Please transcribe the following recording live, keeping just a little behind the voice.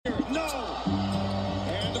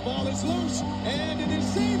is loose, and it is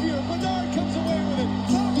Xavier. Bernard comes away with it.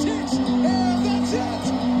 Top ticks, and that's it.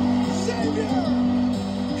 Xavier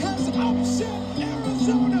has upset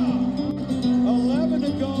Arizona. 11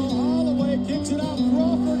 to go. Holloway kicks it out.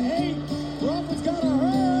 Crawford 8. Crawford's got to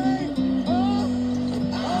hurry. No.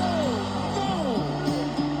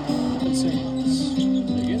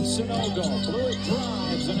 Against Sonogo. Blewett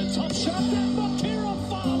drives, and a tough shot. Then Bakira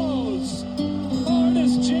follows. Oh, it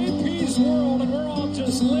is JP's world, and we're all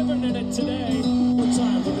just living in it today. One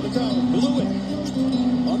time, look at the crowd. Blewett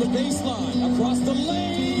on the baseline, across the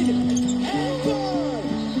lane, and good!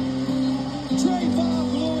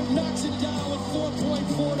 Trayvon Blewett knocks it down with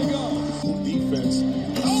 4.4 to go. Defense.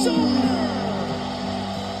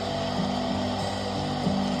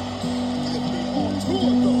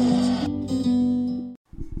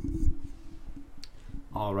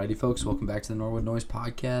 Alrighty, folks, welcome back to the Norwood Noise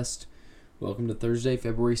Podcast. Welcome to Thursday,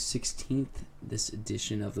 February 16th. This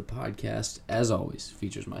edition of the podcast, as always,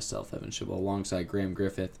 features myself, Evan Schibel, alongside Graham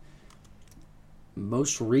Griffith.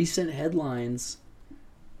 Most recent headlines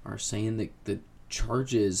are saying that the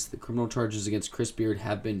criminal charges against Chris Beard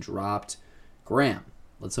have been dropped. Graham,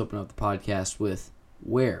 let's open up the podcast with,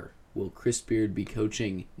 where will Chris Beard be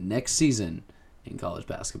coaching next season in college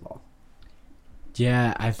basketball?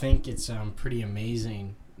 Yeah, I think it's pretty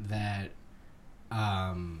amazing that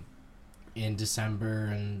in December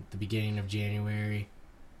and the beginning of January,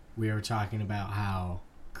 we were talking about how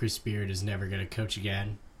Chris Beard is never going to coach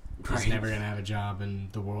again. Right. He's never going to have a job in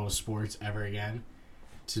the world of sports ever again.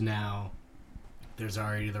 To now, there's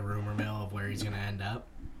already the rumor mill of where he's going to end up.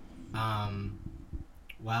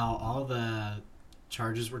 While all the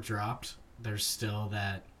charges were dropped, there's still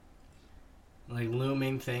that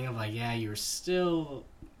looming thing of you were still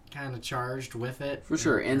kind of charged with it. For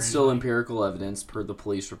sure, and still empirical evidence per the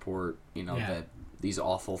police report, that these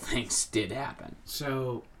awful things did happen.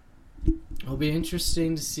 So it'll be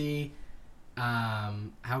interesting to see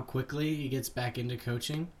how quickly he gets back into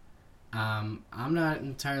coaching. I'm not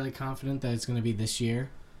entirely confident that it's going to be this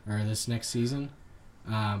year or this next season,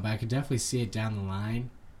 but I could definitely see it down the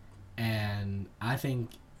line. And I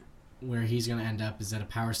think where he's going to end up is at a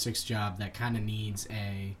Power 6 job that kind of needs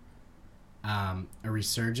a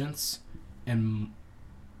resurgence. And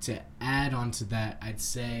to add on to that, I'd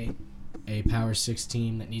say a Power 6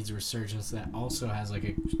 team that needs a resurgence that also has a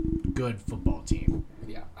good football team.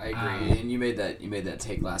 Yeah, I agree. And you made that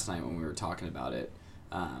take last night when we were talking about it.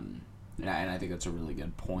 And I think that's a really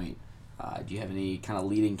good point. Do you have any kind of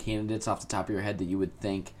leading candidates off the top of your head that you would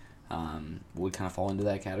think would kind of fall into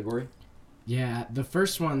that category? Yeah, the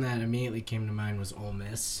first one that immediately came to mind was Ole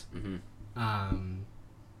Miss. Mm-hmm.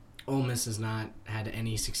 Ole Miss has not had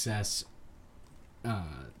any success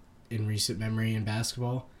in recent memory in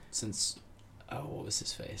basketball. Since, what was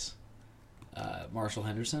his face? Marshall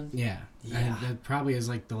Henderson? Yeah. That probably is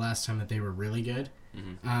the last time that they were really good.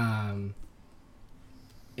 Mm-hmm.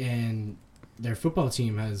 And their football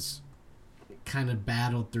team has kind of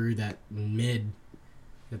battled through that mid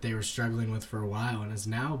that they were struggling with for a while and has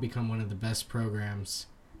now become one of the best programs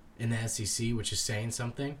in the SEC, which is saying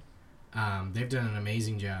something. They've done an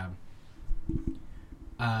amazing job.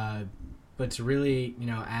 But to really,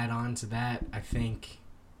 add on to that, I think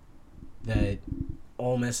that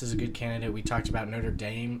Ole Miss is a good candidate. We talked about Notre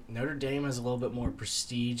Dame. Notre Dame has a little bit more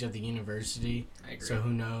prestige of the university. I agree. So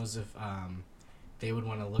who knows if they would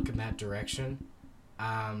want to look in that direction.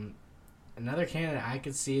 Another candidate I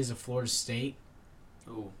could see is a Florida State.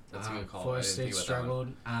 Oh, that's a good call. Florida State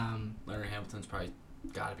struggled. Leonard Hamilton's probably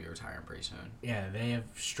got to be retiring pretty soon. Yeah, they have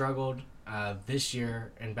struggled. This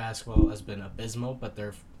year in basketball has been abysmal, but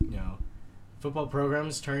their football program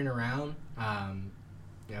is turning around.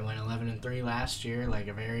 They went 11-3 last year,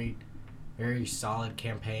 a very, very solid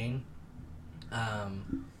campaign.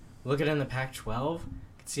 Look at in the Pac-12, you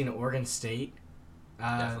can see an Oregon State.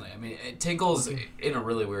 Definitely. I mean, Tinkle's in a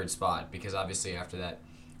really weird spot because obviously after that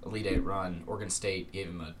Elite Eight run, Oregon State gave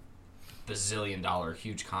him a bazillion-dollar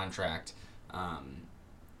huge contract,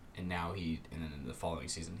 and now and then in the following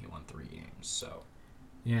season he won 3 games. So,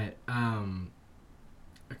 yeah, I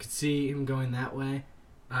could see him going that way.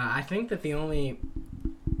 I think that the only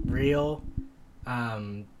real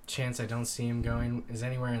chance I don't see him going is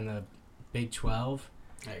anywhere in the Big 12.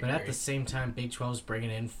 But at the same time, Big 12 is bringing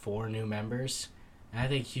in 4 new members. And I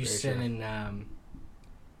think Houston and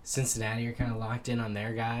Cincinnati are kind of locked in on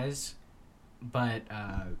their guys. But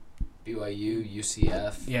BYU,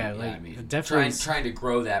 UCF. Yeah, I mean, definitely trying to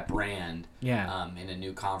grow that brand. Yeah. In a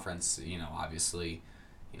new conference, obviously,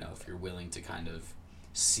 if you're willing to kind of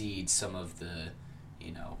seed some of the,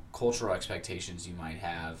 cultural expectations you might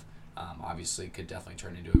have obviously could definitely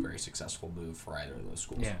turn into a very successful move for either of those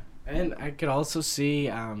schools. Yeah, and I could also see,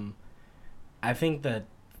 I think that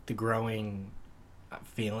the growing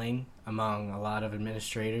feeling among a lot of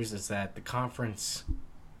administrators is that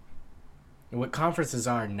what conferences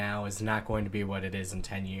are now is not going to be what it is in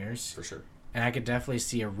 10 years. For sure. And I could definitely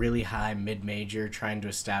see a really high mid-major trying to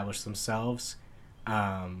establish themselves,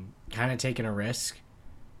 kind of taking a risk.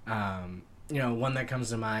 One that comes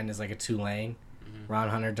to mind is like a Tulane. Mm-hmm. Ron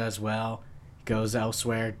Hunter does well, goes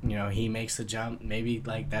elsewhere. He makes the jump. Maybe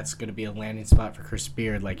like that's going to be a landing spot for Chris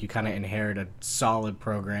Beard. Like you kind of inherit a solid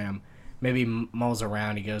program. Maybe mulls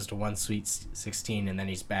around. He goes to one Sweet 16 and then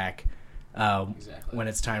he's back. Exactly. When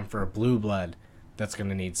it's time for a blue blood, that's going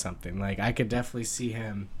to need something. Like I could definitely see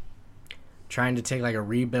him trying to take like a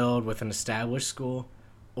rebuild with an established school,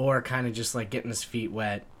 or kind of just like getting his feet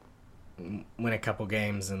wet, win a couple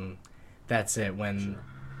games, and that's it. When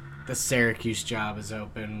the Syracuse job is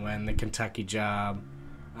open, when the Kentucky job,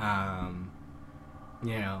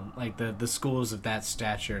 like the schools of that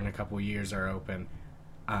stature in a couple years are open,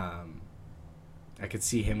 I could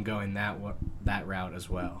see him going that route as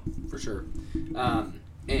well. For sure.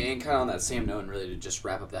 And kind of on that same note, and really to just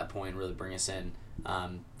wrap up that point and really bring us in,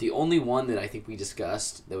 the only one that I think we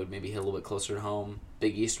discussed that would maybe hit a little bit closer to home,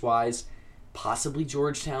 Big East-wise, possibly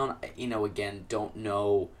Georgetown. Again, don't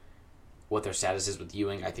know what their status is with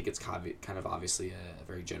Ewing. I think it's kind of obviously a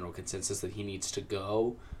very general consensus that he needs to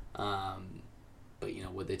go. But,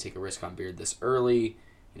 would they take a risk on Beard this early?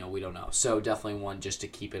 We don't know. So definitely one just to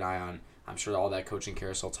keep an eye on. I'm sure all that coaching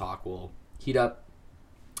carousel talk will heat up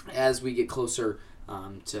as we get closer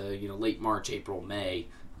to late March, April, May.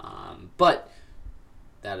 But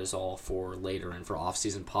that is all for later and for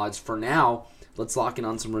off-season pods. For now, let's lock in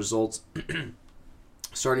on some results.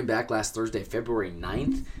 Starting back last Thursday, February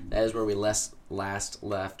 9th, that is where we last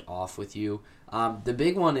left off with you. The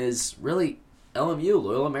big one is really LMU,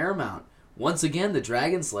 Loyola Marymount. Once again, the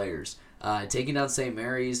Dragon Slayers taking down St.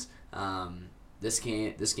 Mary's. This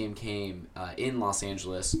game came in Los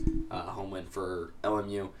Angeles, home win for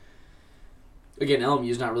LMU. Again, LMU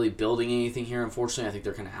is not really building anything here, unfortunately. I think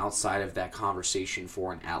they're kind of outside of that conversation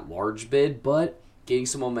for an at-large bid, but getting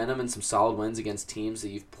some momentum and some solid wins against teams that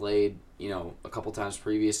you've played, a couple times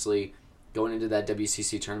previously. Going into that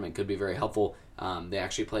WCC tournament could be very helpful. They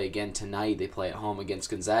actually play again tonight. They play at home against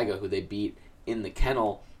Gonzaga, who they beat in the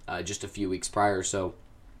Kennel just a few weeks prior. So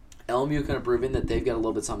LMU kind of proving that they've got a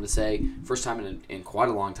little bit something to say. First time in quite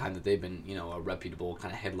a long time that they've been, a reputable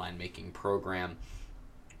kind of headline-making program.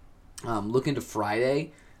 Looking to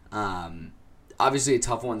Friday, obviously a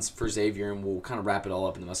tough one for Xavier, and we'll kind of wrap it all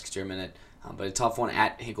up in the Musketeer Minute. But a tough one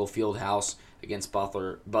at Hinkle Fieldhouse against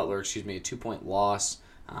Butler, a 2-point loss.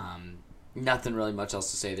 Nothing really much else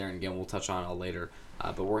to say there, and again, we'll touch on it all later.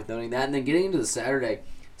 But worth noting that. And then getting into the Saturday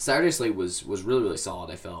slate was really, really solid,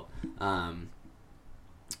 I felt.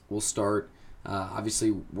 We'll start, obviously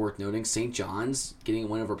worth noting, St. John's getting a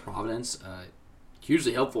win over Providence.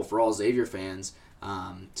 Hugely helpful for all Xavier fans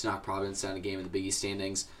to knock Providence down a game in the Big East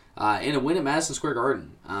standings. And a win at Madison Square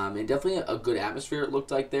Garden. And definitely a good atmosphere it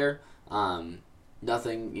looked like there.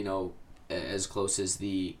 Nothing, as close as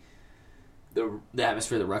the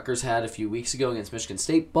atmosphere that Rutgers had a few weeks ago against Michigan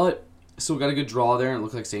State, but still got a good draw there, and it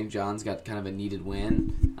looked like St. John's got kind of a needed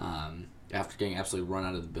win after getting absolutely run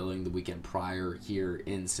out of the building the weekend prior here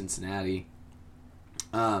in Cincinnati.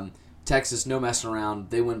 Texas, no messing around.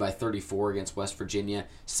 They win by 34 against West Virginia.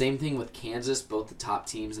 Same thing with Kansas. Both the top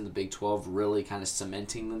teams in the Big 12 really kind of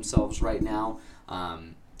cementing themselves right now.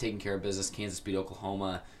 Taking care of business. Kansas beat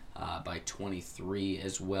Oklahoma by 23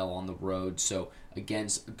 as well on the road. So, again,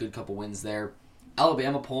 a good couple wins there.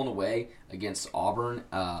 Alabama pulling away against Auburn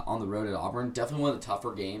on the road at Auburn. Definitely one of the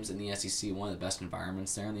tougher games in the SEC. One of the best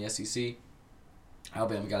environments there in the SEC.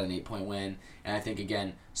 Alabama got an 8-point win. And I think,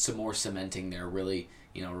 again, some more cementing there, really,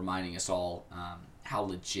 reminding us all how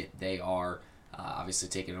legit they are. Obviously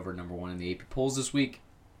taking over number one in the AP polls this week.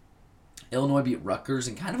 Illinois beat Rutgers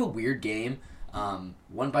in kind of a weird game.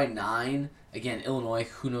 Won by 9. Again, Illinois,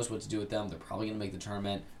 who knows what to do with them. They're probably going to make the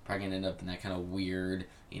tournament. Probably going to end up in that kind of weird,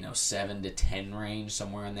 7 to 10 range,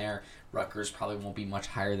 somewhere in there. Rutgers probably won't be much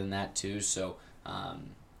higher than that, too. So,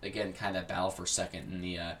 again, kind of that battle for second in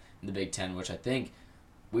the Big Ten, which I think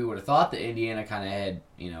we would have thought that Indiana kind of had,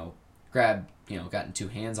 gotten two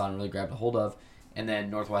hands on, really grabbed a hold of. And then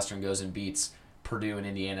Northwestern goes and beats Purdue and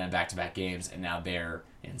Indiana in back-to-back games, and now they're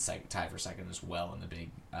in tie for second as well in the Big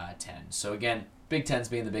Ten. So, again, Big Ten's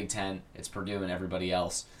being the Big Ten. It's Purdue and everybody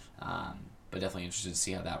else. But definitely interested to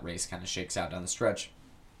see how that race kind of shakes out down the stretch.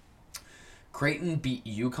 Creighton beat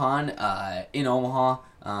UConn in Omaha.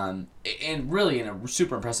 And really in a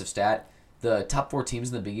super impressive stat, the top 4 teams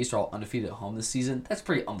in the Big East are all undefeated at home this season. That's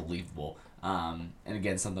pretty unbelievable. And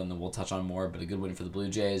again, something that we'll touch on more, but a good win for the Blue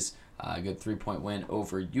Jays. A good 3-point win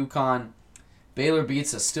over UConn. Baylor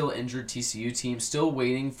beats a still injured TCU team. Still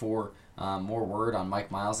waiting for more word on Mike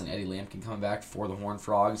Miles and Eddie Lampkin coming back for the Horned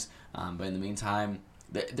Frogs. But in the meantime,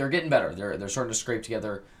 they're getting better. They're starting to scrape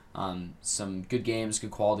together some good games,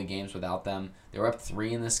 good quality games without them. They were up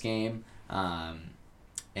 3 in this game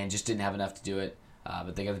and just didn't have enough to do it.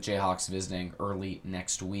 But they got the Jayhawks visiting early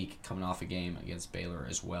next week, coming off a game against Baylor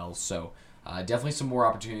as well. So definitely some more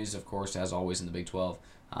opportunities, of course, as always in the Big 12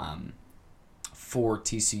 for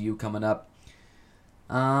TCU coming up.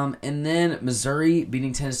 And then Missouri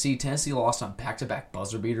beating Tennessee. Tennessee lost on back-to-back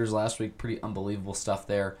buzzer beaters last week. Pretty unbelievable stuff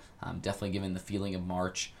there. Definitely giving the feeling of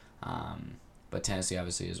March. But Tennessee,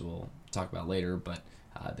 obviously, as we'll talk about later, but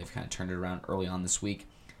they've kind of turned it around early on this week.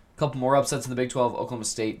 A couple more upsets in the Big 12. Oklahoma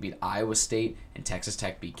State beat Iowa State, and Texas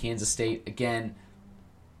Tech beat Kansas State. Again,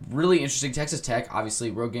 really interesting. Texas Tech,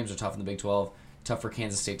 obviously, road games are tough in the Big 12. Tough for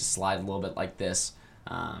Kansas State to slide a little bit like this.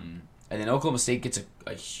 And then Oklahoma State gets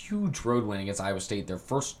a huge road win against Iowa State, their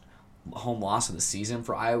first home loss of the season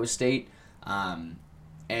for Iowa State. And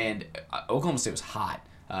Oklahoma State was hot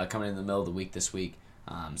coming in the middle of the week this week.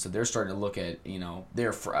 So they're starting to look at,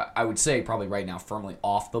 they're, I would say, probably right now firmly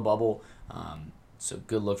off the bubble. So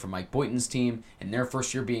good look for Mike Boynton's team. And their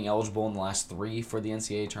first year being eligible in the last 3 for the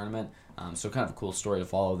NCAA tournament. So kind of a cool story to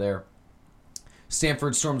follow there.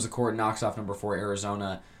 Stanford storms the court, knocks off number 4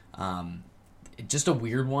 Arizona. Just a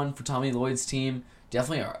weird one for Tommy Lloyd's team.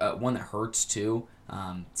 Definitely one that hurts too.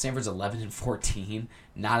 Stanford's 11-14.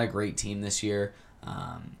 Not a great team this year.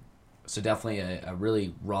 So definitely a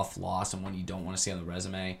really rough loss and one you don't want to see on the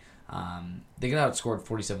resume. They got outscored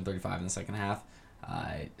 47-35 in the second half.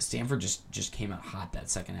 Stanford just came out hot that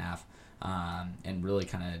second half and really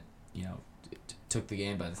kind of took the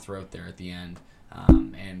game by the throat there at the end.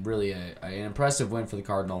 And really an impressive win for the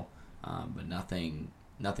Cardinal, but nothing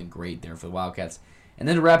great there for the Wildcats. And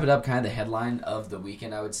then to wrap it up, kind of the headline of the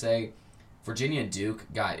weekend, I would say, Virginia and Duke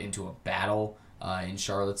got into a battle in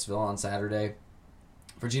Charlottesville on Saturday.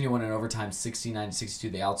 Virginia won in overtime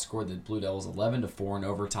 69-62. They outscored the Blue Devils 11-4 in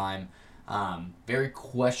overtime. Very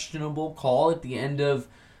questionable call at the end of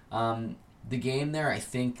the game there. I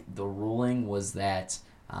think the ruling was that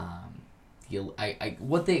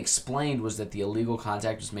what they explained was that the illegal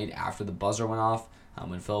contact was made after the buzzer went off.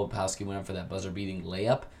 When Filipowski went up for that buzzer-beating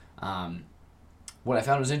layup. What I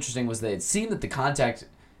found was interesting was that it seemed that the contact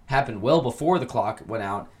happened well before the clock went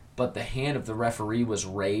out, but the hand of the referee was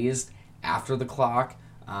raised after the clock.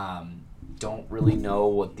 Don't really know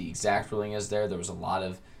what the exact ruling is there. There was a lot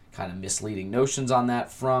of kind of misleading notions on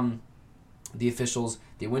that from the officials.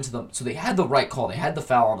 They went to so they had the right call. They had the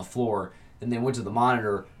foul on the floor. Then they went to the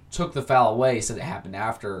monitor, took the foul away, said it happened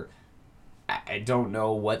after. I don't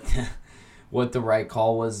know what the right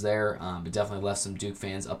call was there, but definitely left some Duke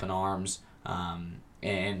fans up in arms,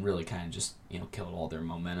 and really kind of just killed all their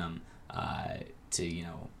momentum to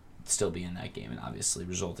still be in that game, and obviously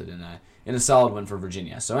resulted in a solid win for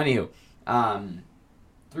Virginia. So anywho,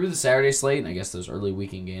 through the Saturday slate, and I guess those early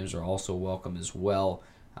weekend games are also welcome as well.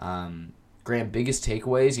 Graham, biggest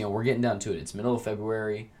takeaways, we're getting down to it. It's middle of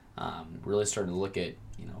February. Really starting to look at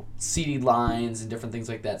seeded lines and different things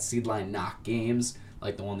like that. Seed line knock games,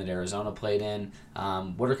 like the one that Arizona played in.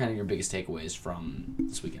 What are kind of your biggest takeaways from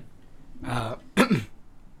this weekend?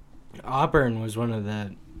 Auburn was one of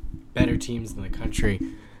the better teams in the country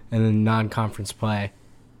in the non-conference play,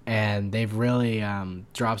 and they've really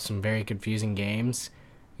dropped some very confusing games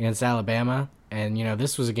against Alabama. And,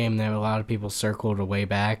 this was a game that a lot of people circled a way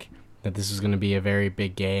back, that this was going to be a very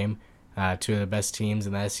big game, 2 of the best teams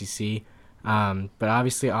in the SEC. But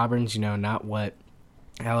obviously Auburn's, not what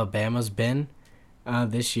Alabama's been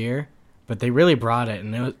this year, but they really brought it,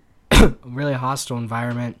 and it was a really hostile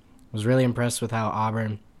environment. I was really impressed with how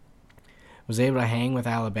Auburn was able to hang with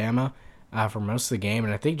Alabama for most of the game,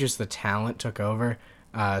 and I think just the talent took over.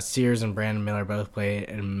 Sears and Brandon Miller both played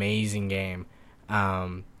an amazing game.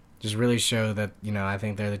 Just really show that, I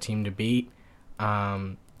think they're the team to beat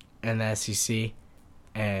in the SEC,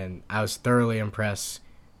 and I was thoroughly impressed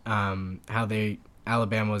how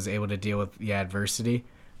Alabama was able to deal with the adversity.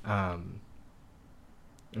 That's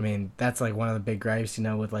like one of the big gripes,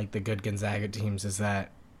 with like the good Gonzaga teams, is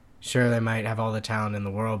that sure they might have all the talent in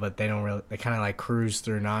the world, but they kind of like cruise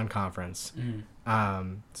through non-conference. So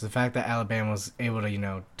the fact that Alabama was able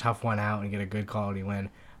to, tough one out and get a good quality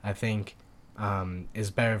win, I think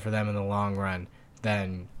is better for them in the long run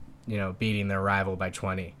than, beating their rival by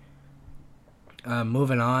 20.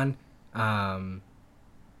 Moving on,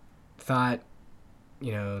 thought,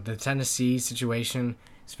 the Tennessee situation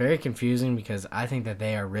It's very confusing because I think that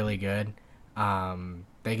they are really good.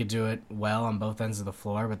 They could do it well on both ends of the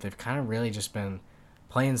floor, but they've kind of really just been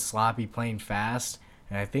playing sloppy, playing fast,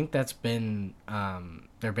 and I think that's been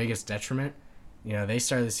their biggest detriment. You know, they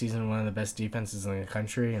started the season one of the best defenses in the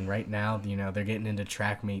country, and right now, you know, they're getting into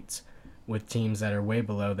track meets with teams that are way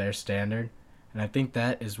below their standard, and I think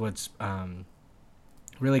that is what's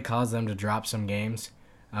really caused them to drop some games.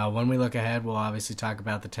 When we look ahead, we'll obviously talk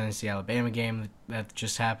about the Tennessee-Alabama game that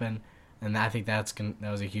just happened, and I think that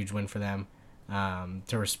was a huge win for them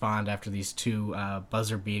to respond after these two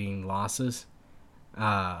buzzer-beating losses.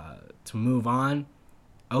 To move on,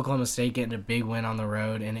 Oklahoma State getting a big win on the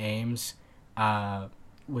road in Ames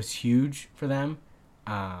was huge for them.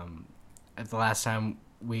 At the last time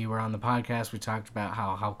we were on the podcast, we talked about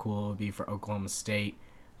how cool it would be for Oklahoma State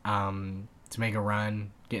to make a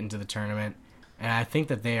run, get into the tournament. And I think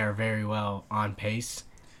that they are very well on pace.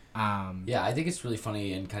 Yeah, I think it's really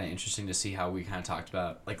funny and kind of interesting to see how we kind of talked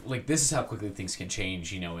about, like this is how quickly things can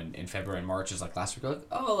change, you know, in February and March. Is like last week, like,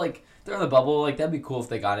 oh, like, they're in the bubble, like, that'd be cool if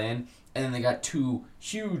they got in. And then they got two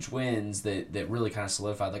huge wins that really kind of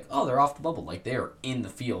solidified, like, oh, they're off the bubble. Like, they're in the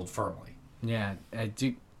field firmly. Yeah,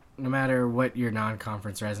 no matter what your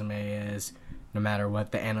non-conference resume is, no matter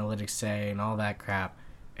what the analytics say and all that crap,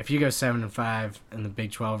 if you go 7-5 in the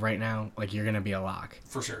Big 12 right now, like, you're gonna be a lock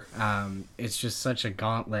For sure. It's just such a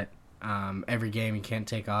gauntlet. Every game you can't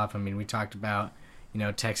take off. I mean, we talked about, you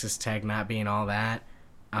know, Texas Tech not being all that.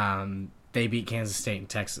 They beat Kansas State and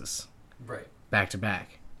Texas, Right. back to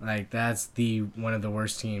back. Like, that's one of the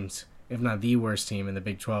worst teams, if not the worst team in the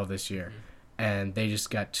Big 12 this year, and they just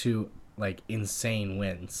got two like insane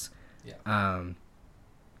wins. Yeah.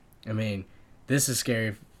 I mean, this is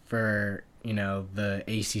scary for, you know, the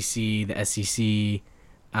ACC, the SEC,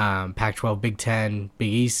 Pac-12, Big 10,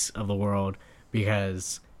 Big East of the world,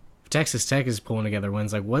 because if Texas Tech is pulling together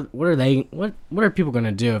wins, like, what are people going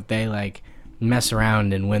to do if they, like, mess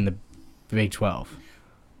around and win the Big 12?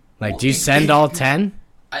 Like, do you send all 10?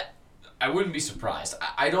 I wouldn't be surprised.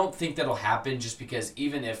 I don't think that'll happen, just because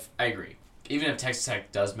even if Texas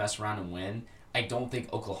Tech does mess around and win, I don't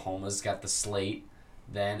think Oklahoma's got the slate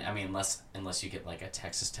then. I mean, unless you get like a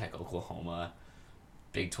Texas Tech Oklahoma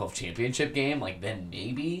Big 12 championship game, like, then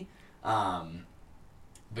maybe.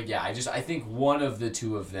 But yeah, I think one of the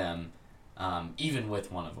two of them, even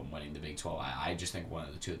with one of them winning the Big 12, I just think one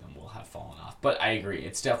of the two of them will have fallen off. But I agree,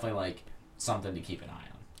 it's definitely like something to keep an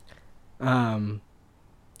eye on.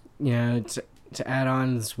 You know, to add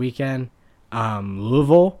on this weekend,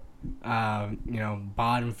 Louisville, you know,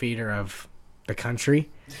 bottom feeder of the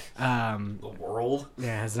country, The world.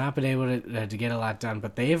 yeah, has not been able to get a lot done,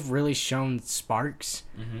 but they have really shown sparks.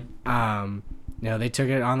 Mm-hmm. You know, they took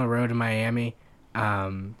it on the road to Miami,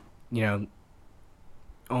 you know,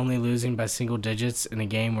 only losing by single digits in a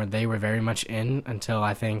game where they were very much in until,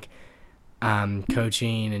 I think,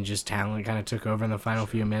 coaching and just talent kind of took over in the final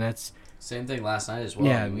few minutes. Same thing last night as well.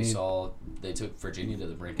 Yeah, I mean, we saw they took Virginia to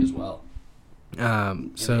the brink as well.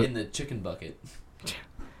 So in the chicken bucket.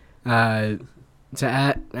 To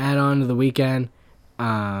add on to the weekend, you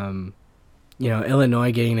know,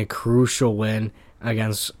 Illinois getting a crucial win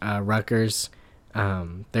against Rutgers.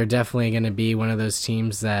 They're definitely going to be one of those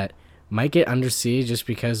teams that might get under siege just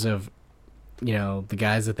because of, you know, the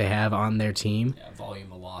guys that they have on their team. Yeah,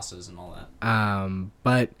 volume of losses and all that.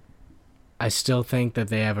 But I still think that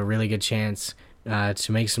they have a really good chance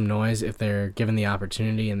to make some noise if they're given the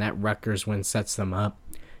opportunity, and that Rutgers win sets them up.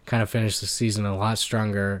 Kind of finish the season a lot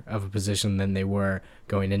stronger of a position than they were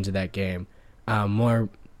going into that game. More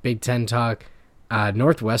Big Ten talk.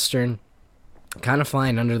 Northwestern kind of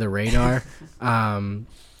flying under the radar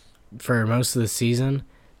for most of the season.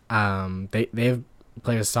 They've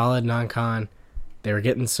played a solid non-con. They were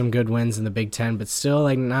getting some good wins in the Big Ten, but still,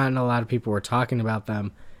 like, not a lot of people were talking about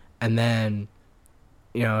them. And then,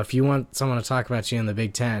 you know, if you want someone to talk about you in the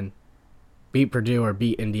Big Ten, beat Purdue or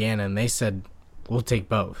beat Indiana, and they said, we'll take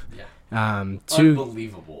both. Yeah.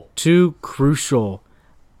 Unbelievable. Two crucial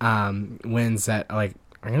wins that, like,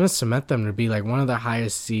 are going to cement them to be, like, one of the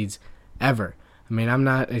highest seeds ever. I mean, I'm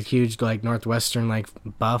not a huge, like, Northwestern, like,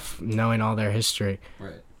 buff, knowing all their history.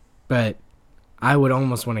 Right. But I would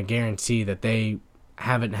almost want to guarantee that they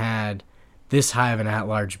haven't had this high of an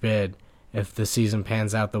at-large bid if the season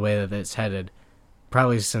pans out the way that it's headed,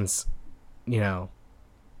 probably since, you know,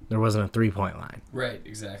 there wasn't a three-point line. Right,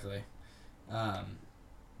 exactly.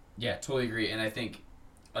 Yeah, totally agree. And I think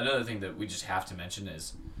another thing that we just have to mention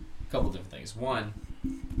is a couple different things. One,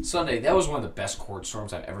 Sunday, that was one of the best court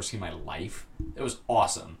storms I've ever seen in my life. It was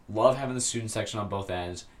awesome. Love having the student section on both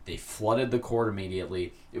ends. They flooded the court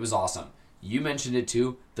immediately. It was awesome. You mentioned it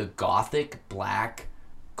too, the gothic black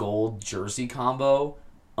gold jersey combo,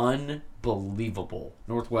 unbelievable.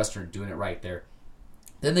 Northwestern doing it right there.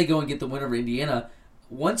 Then they go and get the win over Indiana,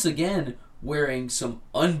 once again wearing some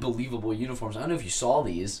unbelievable uniforms. I don't know if you saw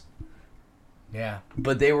these. Yeah.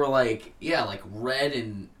 But they were like red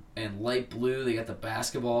and light blue. They got the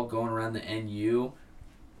basketball going around the NU.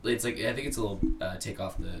 It's like, I think it's a little take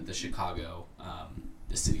off the Chicago,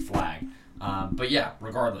 the city flag. But yeah,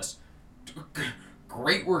 regardless,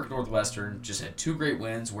 great work Northwestern. Just had 2 great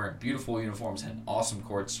wins, wearing beautiful uniforms, had an awesome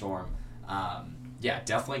court storm. Yeah,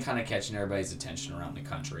 definitely kind of catching everybody's attention around the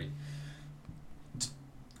country.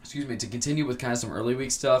 To continue with kind of some early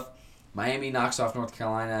week stuff, Miami knocks off North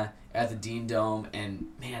Carolina at the Dean Dome, and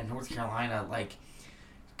man, North Carolina, like,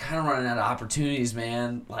 kind of running out of opportunities,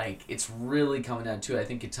 man. Like, it's really coming down to it. I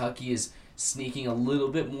think Kentucky is sneaking a little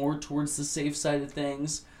bit more towards the safe side of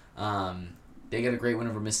things. They got a great win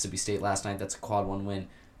over Mississippi State last night. That's a quad 1 win.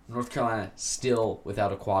 North Carolina still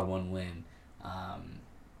without a quad 1 win.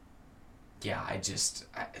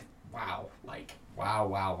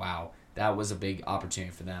 Wow. That was a big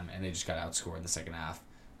opportunity for them, and they just got outscored in the second half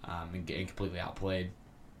and completely outplayed.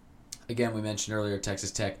 Again, we mentioned earlier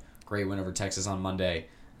Texas Tech, great win over Texas on Monday.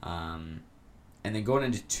 And then going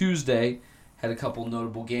into Tuesday, had a couple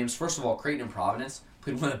notable games. First of all, Creighton and Providence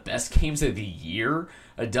played one of the best games of the year,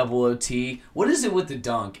 a double OT. What is it with the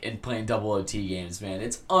dunk and playing double OT games, man?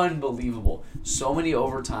 It's unbelievable. So many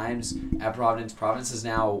overtimes at Providence. Providence is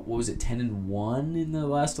now, 10-1 in the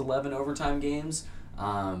last 11 overtime games.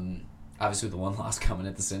 Obviously with the one loss coming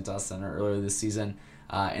at the Cintas Center earlier this season.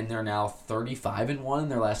 And they're now 35-1 in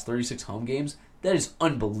their last 36 home games. That is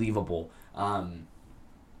unbelievable.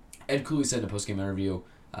 Ed Cooley said in a post-game interview,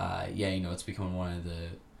 it's becoming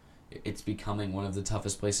one of the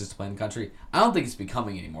toughest places to play in the country. I don't think it's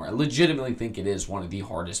becoming anymore. I legitimately think it is one of the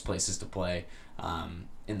hardest places to play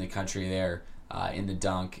in the country there, in the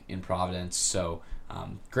dunk in Providence. So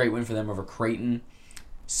great win for them over Creighton.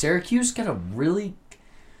 Syracuse got a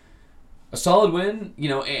solid win,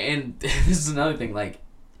 and this is another thing, like,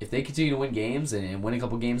 if they continue to win games and win a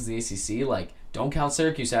couple games in the ACC, like, don't count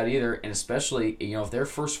Syracuse out either, and especially, if they're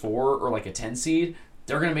first 4 or, like, a 10 seed,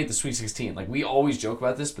 they're going to make the Sweet 16. Like, we always joke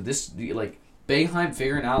about this, but this, like, Boeheim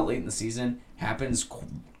figuring out late in the season happens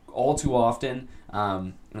all too often,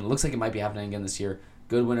 and it looks like it might be happening again this year.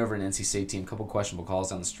 Good win over an NC State team, couple questionable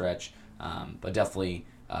calls down the stretch, but definitely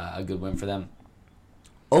a good win for them.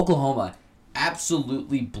 Oklahoma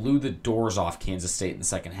absolutely blew the doors off Kansas State in the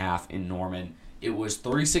second half in Norman. It was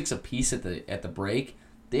 36 apiece at the break.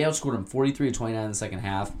 They outscored them 43-29 in the second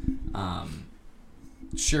half.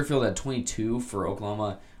 Sherfield had 22 for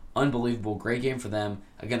Oklahoma. Unbelievable. Great game for them.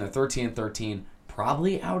 Again, they're 13-13.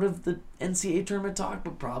 Probably out of the NCAA tournament talk,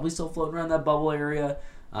 but probably still floating around that bubble area.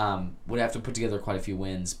 Would have to put together quite a few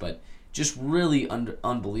wins, but just really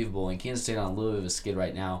unbelievable. And Kansas State on a little bit of a skid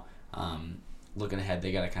right now. Looking ahead,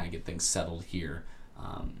 they got to kind of get things settled here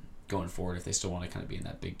going forward if they still want to kind of be in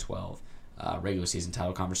that Big 12 regular season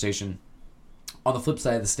title conversation. On the flip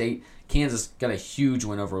side of the state, Kansas got a huge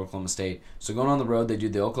win over Oklahoma State. So going on the road, they do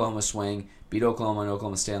the Oklahoma swing, beat Oklahoma and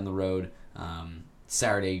Oklahoma State on the road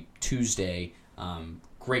Saturday, Tuesday.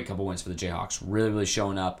 Great couple wins for the Jayhawks. Really, really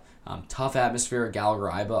showing up. Tough atmosphere at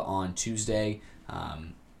Gallagher-Iba on Tuesday.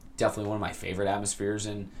 Definitely one of my favorite atmospheres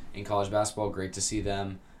in college basketball. Great to see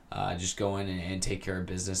them just go in and take care of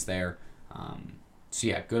business there.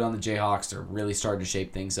 Good on the Jayhawks. They're really starting to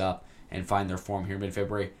shape things up and find their form here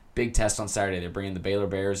mid-February. Big test on Saturday. They're bringing the Baylor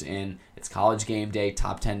Bears in. It's college game day,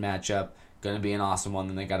 top 10 matchup. Going to be an awesome one.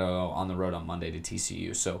 Then they got to go on the road on Monday to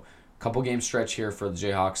TCU. So a couple game stretch here for the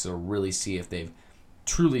Jayhawks to really see if they've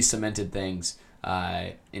truly cemented things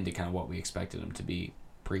into kind of what we expected them to be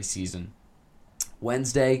preseason.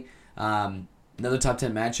 Wednesday, another top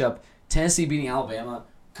 10 matchup. Tennessee beating Alabama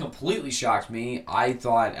completely shocked me. I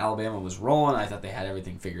thought Alabama was rolling. I thought they had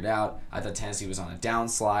everything figured out. I thought Tennessee was on a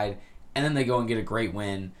downslide. And then they go and get a great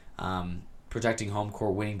win, protecting home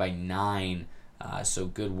court, winning by 9. So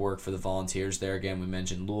good work for the Volunteers there. Again, we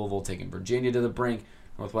mentioned Louisville taking Virginia to the brink.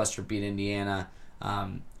 Northwestern beat Indiana.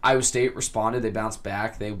 Iowa State responded. They bounced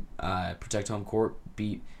back. They protect home court,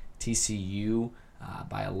 beat TCU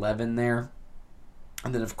by 11 there.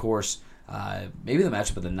 And then, of course, maybe the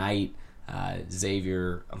matchup of the night,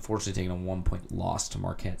 Xavier, unfortunately taking a 1-point loss to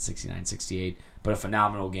Marquette, 69-68. But a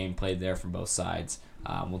phenomenal game played there from both sides.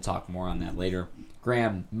 We'll talk more on that later.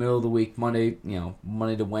 Graham, middle of the week, Monday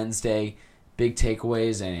to Wednesday, big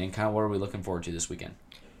takeaways, and kind of what are we looking forward to this weekend?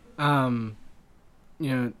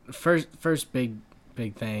 First big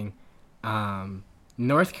thing,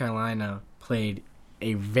 North Carolina played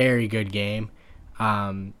a very good game,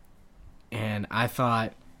 and I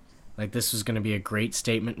thought Like, this was going to be a great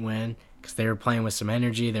statement win because they were playing with some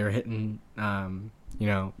energy. They were hitting,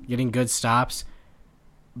 getting good stops.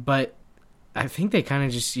 But I think they kind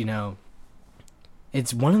of just,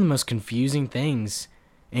 it's one of the most confusing things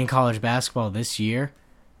in college basketball this year.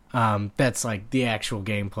 That's like the actual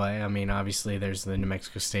gameplay. I mean, obviously there's the New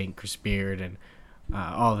Mexico State and Chris Beard and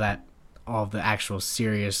all of the actual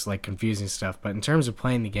serious, like, confusing stuff. But in terms of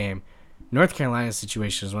playing the game, North Carolina's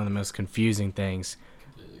situation is one of the most confusing things.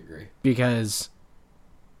 Completely agree. Because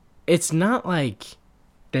it's not like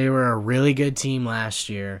they were a really good team last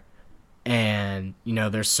year and,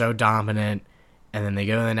 they're so dominant and then they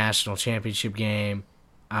go to the national championship game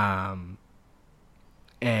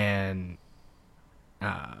and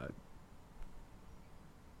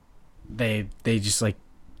they just, like,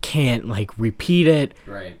 can't, like, repeat it.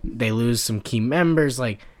 Right. They lose some key members.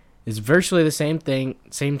 Like, it's virtually the same thing,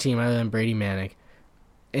 same team other than Brady Manick.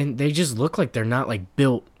 And they just look like they're not, like,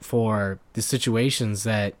 built for the situations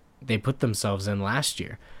that they put themselves in last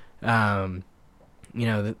year.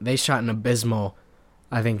 They shot an abysmal,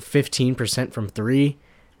 I think, 15% from three.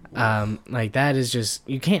 Like, that is just,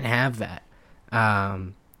 you can't have that.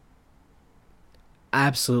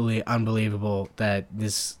 Absolutely unbelievable that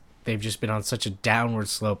they've just been on such a downward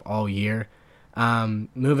slope all year.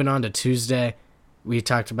 Moving on to Tuesday, we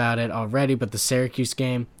talked about it already, but the Syracuse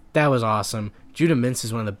game, that was awesome. Judah Mintz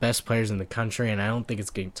is one of the best players in the country, and I don't think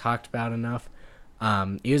it's getting talked about enough.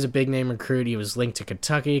 He was a big-name recruit. He was linked to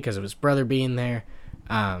Kentucky because of his brother being there.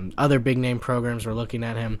 Other big-name programs were looking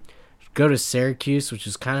at him. Go to Syracuse, which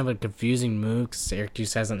is kind of a confusing move because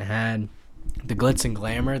Syracuse hasn't had the glitz and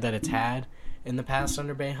glamour that it's had in the past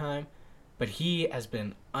under Boeheim. But he has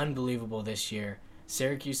been unbelievable this year.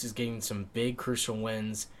 Syracuse is getting some big, crucial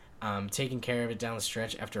wins, taking care of it down the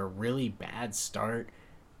stretch after a really bad start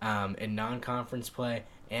in non-conference play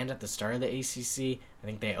and at the start of the ACC. I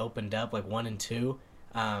think they opened up like 1-2.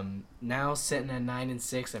 Now sitting at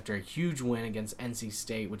 9-6 after a huge win against NC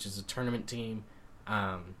State, which is a tournament team.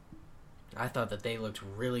 I thought that they looked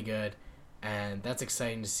really good, and that's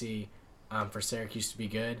exciting to see for Syracuse to be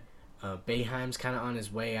good. Boeheim's kind of on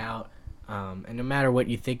his way out. And no matter what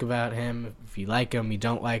you think about him, if you like him, you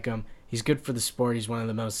don't like him, he's good for the sport. He's one of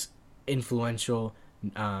the most influential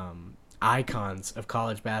icons of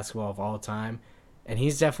college basketball of all time. And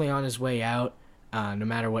he's definitely on his way out. No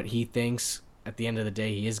matter what he thinks, at the end of the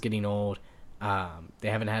day, he is getting old. They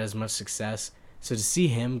haven't had as much success. So to see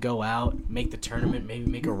him go out, make the tournament, maybe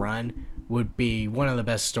make a run, would be one of the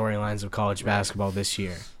best storylines of college basketball this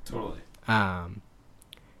year. Totally.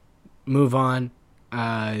 Move on.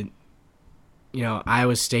 Iowa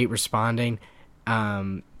State responding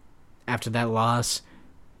after that loss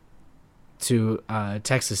to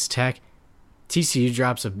Texas Tech. TCU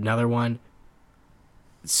drops another one.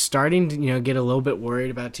 Starting to get a little bit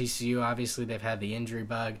worried about TCU. Obviously, they've had the injury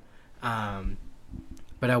bug.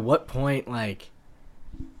 But at what point,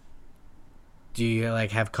 do you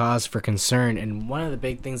have cause for concern? And one of the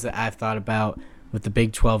big things that I've thought about with the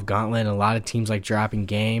Big 12 gauntlet and a lot of teams dropping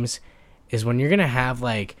games is when you're gonna have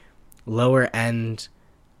lower end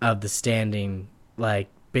of the standing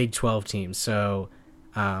Big 12 teams. So,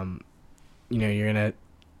 you're gonna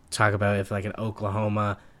talk about if an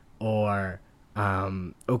Oklahoma or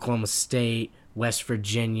Oklahoma State, West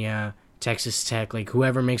Virginia, Texas Tech,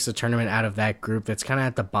 whoever makes the tournament out of that group that's kind of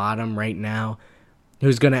at the bottom right now,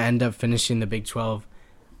 who's going to end up finishing the Big 12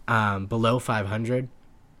 below 500.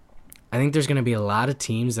 I think there's going to be a lot of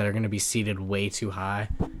teams that are going to be seated way too high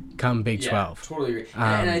come Big 12. Totally agree.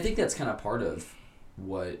 And I think that's kind of part of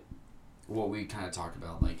what we kind of talk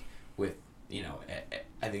about, with,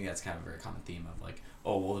 I think that's kind of a very common theme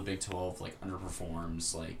of the Big 12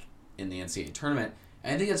 underperforms in the NCAA tournament.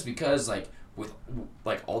 And I think that's because with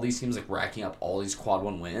all these teams racking up all these quad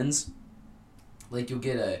 1 wins, you'll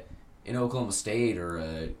get an Oklahoma State or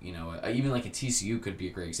even a TCU could be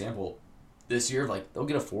a great example this year. They'll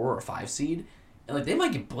get a 4 or a 5 seed, and they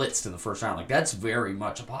might get blitzed in the first round. That's very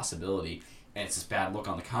much a possibility, and it's this bad look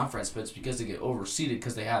on the conference. But it's because they get overseeded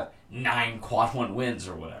because they have 9 quad 1 wins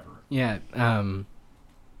or whatever. Yeah,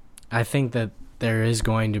 I think that there is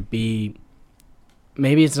going to be,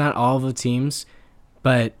 maybe it's not all of the teams,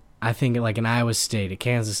 but I think an Iowa State, a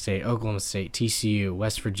Kansas State, Oklahoma State, TCU,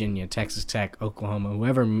 West Virginia, Texas Tech, Oklahoma,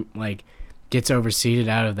 whoever gets overseeded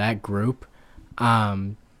out of that group,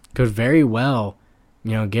 could very well,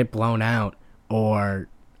 get blown out, or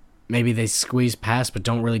maybe they squeeze past but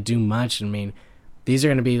don't really do much. I mean, these are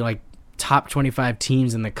going to be top 25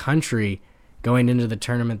 teams in the country going into the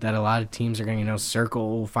tournament that a lot of teams are going to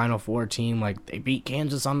circle Final Four team. They beat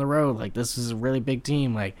Kansas on the road. This is a really big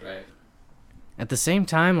team. Right. at the same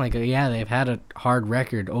time, like, yeah, they've had a hard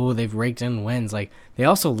record. Oh, they've raked in wins. Like, they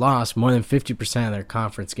also lost more than 50% of their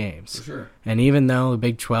conference games. For sure. And even though the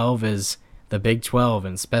Big 12 is the Big 12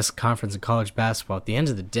 and it's the best conference in college basketball, at the end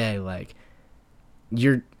of the day, like,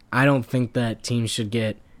 I don't think that teams should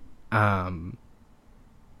get,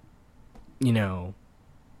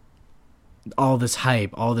 all this hype,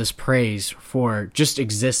 all this praise for just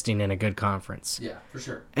existing in a good conference. Yeah, for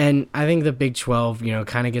sure. And I think the Big 12,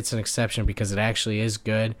 kind of gets an exception because it actually is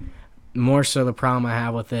good. More so the problem I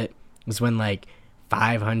have with it is when, like,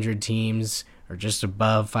 500 teams or just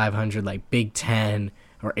above 500, like Big 10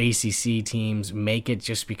 or ACC teams make it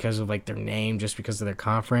just because of, like, their name, just because of their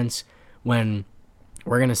conference, when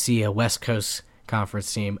we're going to see a West Coast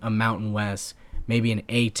Conference team, a Mountain West, maybe an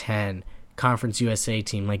A10 Conference USA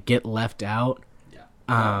team, like, get left out. Yeah,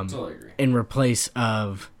 I totally agree. In replace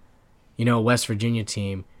of, a West Virginia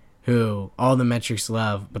team who all the metrics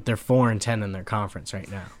love, but they're 4-10 in their conference right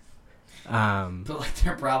now. But, like,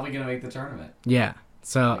 they're probably going to make the tournament. Yeah.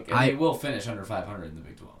 So they will finish under 500 in the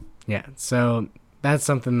Big 12. Yeah. So that's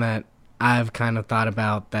something that I've kind of thought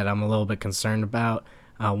about, that I'm a little bit concerned about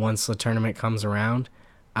once the tournament comes around.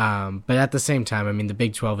 But at the same time, I mean, the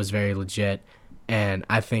Big 12 is very legit, and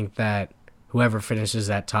I think that whoever finishes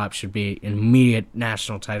at top should be an immediate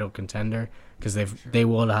national title contender, because they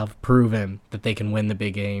will have proven that they can win the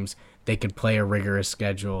big games. They could play a rigorous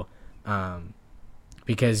schedule,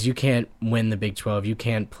 because you can't win the Big 12. You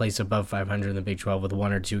can't place above 500 in the Big 12 with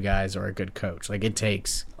one or two guys or a good coach. Like, it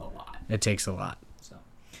takes a lot. It takes a lot. So,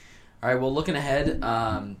 all right, well, looking ahead,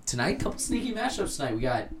 tonight, couple sneaky matchups tonight. We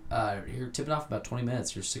got, here tipping off about 20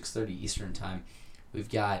 minutes, here 6:30 Eastern time. We've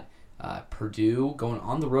got Purdue going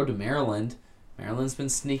on the road to Maryland. Maryland's been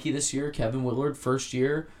sneaky this year. Kevin Willard, first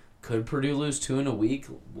year. Could Purdue lose 2 in a week?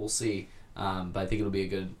 We'll see. But I think it'll be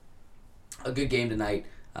a good game tonight,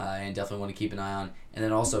 and definitely want to keep an eye on. And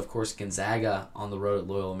then also, of course, Gonzaga on the road at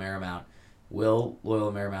Loyola Marymount. Will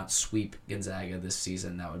Loyola Marymount sweep Gonzaga this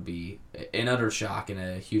season? That would be an utter shock and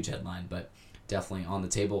a huge headline, but definitely on the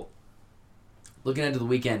table. Looking into the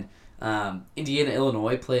weekend, Indiana,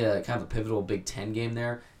 Illinois play a kind of a pivotal Big Ten game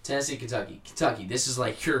there. Tennessee, Kentucky. Kentucky, this is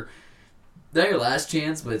like not your last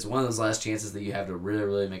chance, but it's one of those last chances that you have to really,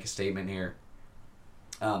 really make a statement here,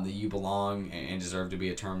 that you belong and deserve to be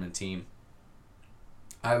a tournament team.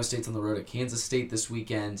 Iowa State's on the road at Kansas State this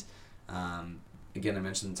weekend. Again, I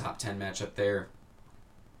mentioned the top 10 matchup there.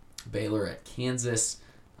 Baylor at Kansas.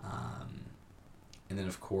 And then,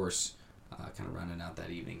 of course, kind of rounding out that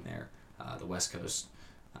evening there, the West Coast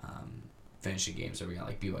finishing games. So we got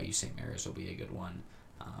like BYU St. Mary's will be a good one.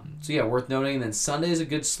 So, yeah, worth noting. And then Sunday's a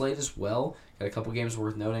good slate as well. Got a couple games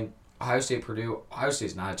worth noting. Ohio State, Purdue. Ohio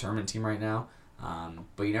State's not a tournament team right now.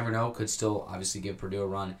 But you never know. Could still obviously give Purdue a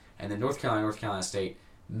run. And then North Carolina State.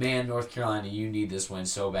 Man, North Carolina, you need this win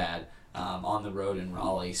so bad on the road in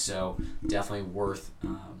Raleigh. So definitely worth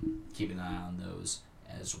keeping an eye on those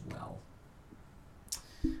as well.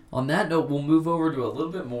 On that note, we'll move over to a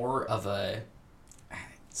little bit more of a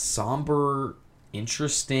somber,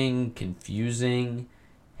 interesting, confusing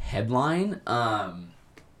headline.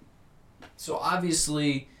 So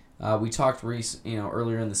obviously, we talked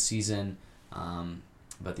earlier in the season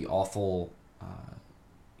about the awful,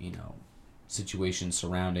 situation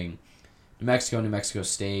surrounding New Mexico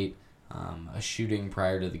State, a shooting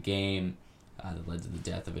prior to the game that led to the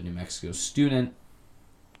death of a New Mexico student.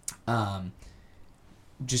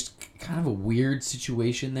 Just kind of a weird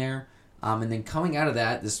situation there. And then coming out of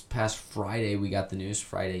that, this past Friday, we got the news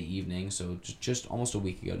Friday evening, so just almost a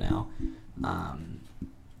week ago now.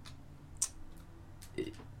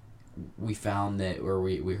 We found that, or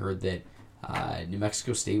we heard that New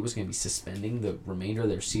Mexico State was going to be suspending the remainder of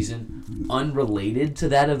their season unrelated to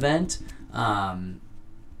that event.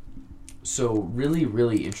 So really,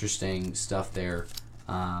 really interesting stuff there.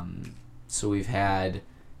 So we've had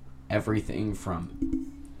everything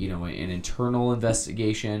from, an internal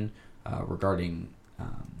investigation regarding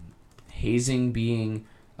hazing being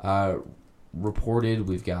reported.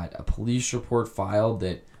 We've got a police report filed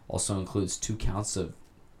that also includes 2 counts of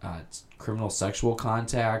criminal sexual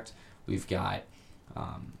contact. We've got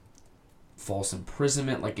false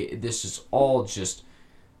imprisonment. This is all just,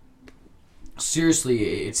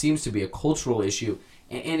 seriously, it seems to be a cultural issue.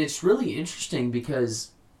 And it's really interesting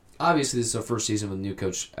because obviously this is our first season with new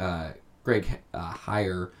coach Greg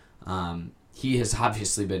Heyer. He has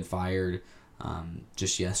obviously been fired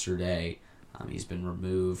just yesterday. He's been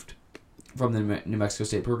removed from the New Mexico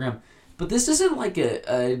State program. But this isn't like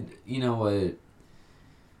a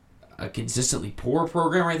consistently poor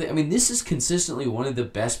program, right? I mean, this is consistently one of the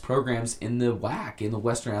best programs in the WAC, in the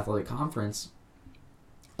Western Athletic Conference.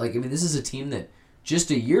 This is a team that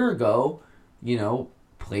just a year ago,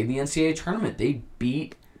 played the NCAA tournament. They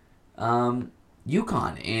beat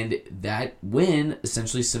UConn, and that win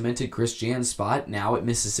essentially cemented Chris Jan's spot now at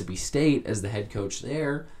Mississippi State as the head coach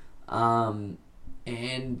there. And,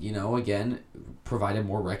 again, provided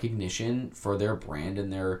more recognition for their brand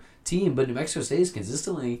and their team. But New Mexico State is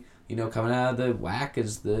consistently, coming out of the WAC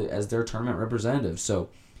as their tournament representative. So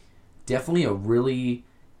definitely a really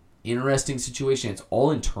interesting situation. It's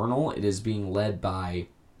all internal. It is being led by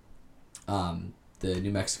the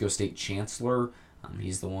New Mexico State Chancellor.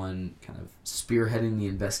 He's the one kind of spearheading the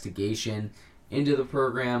investigation into the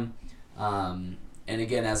program. And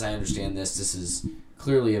again, as I understand this is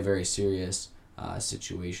clearly a very serious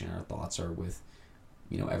situation. Our thoughts are with,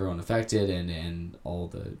 everyone affected and all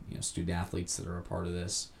the student athletes that are a part of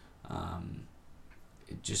this.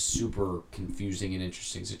 Just super confusing and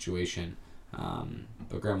interesting situation.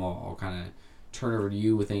 But Graham, I'll kind of turn over to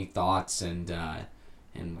you with any thoughts and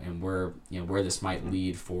where where this might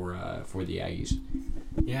lead for the Aggies.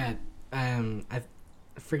 Yeah, I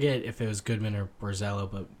forget if it was Goodman or Borzello,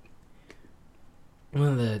 but one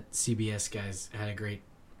of the CBS guys had a great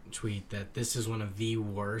tweet that this is one of the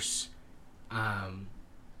worst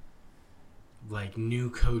new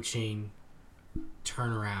coaching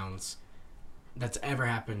turnarounds that's ever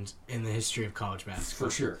happened in the history of college basketball.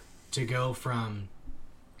 For sure. To go from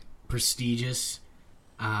prestigious,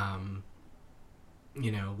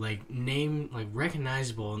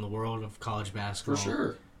 recognizable in the world of college basketball. For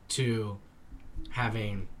sure. To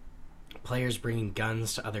having players bringing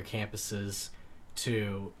guns to other campuses,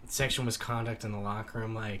 to sexual misconduct in the locker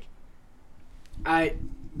room.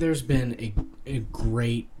 There's been a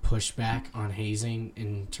great pushback on hazing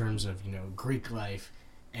in terms of, Greek life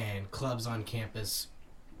and clubs on campus,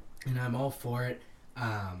 and I'm all for it.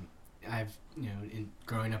 I've,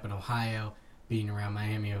 growing up in Ohio, being around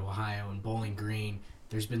Miami, Ohio, and Bowling Green,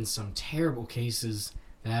 there's been some terrible cases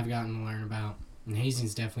that I've gotten to learn about, and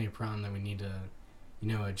hazing's definitely a problem that we need to,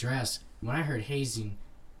 address. When I heard hazing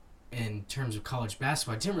in terms of college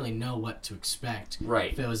basketball, I didn't really know what to expect.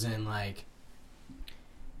 Right. If it was in,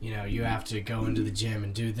 you have to go into the gym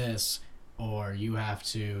and do this, or you have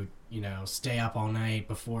to, stay up all night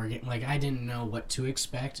before getting, I didn't know what to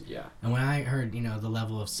expect. Yeah. And when I heard, the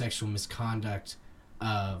level of sexual misconduct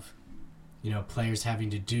of, players having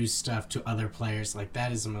to do stuff to other players,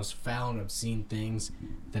 that is the most foul and obscene things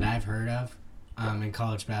that I've heard of in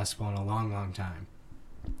college basketball in a long, long time.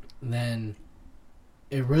 Then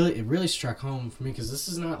it really struck home for me, because this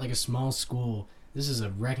is not a small school. This is a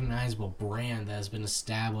recognizable brand that has been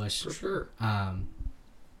established. For sure.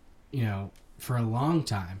 For a long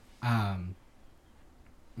time. I've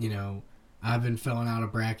been filling out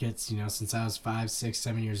of brackets, since I was 5, 6,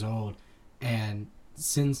 7 years old. And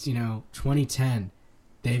since, 2010,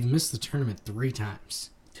 they've missed the tournament 3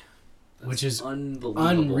 times. That's which is unbelievable.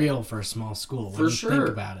 Unreal for a small school when you think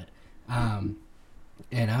about it. And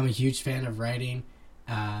I'm a huge fan of writing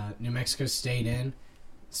New Mexico State in,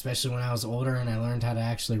 especially when I was older and I learned how to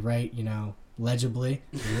actually write, legibly.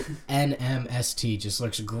 NMST just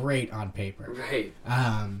looks great on paper. Right.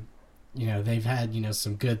 They've had,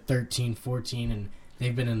 some good 13, 14, and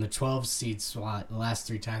they've been in the 12 seed slot the last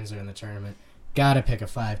 3 times they're in the tournament. Gotta pick a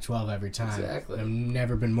 5-12 every time. Exactly. I've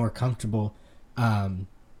never been more comfortable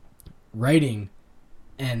writing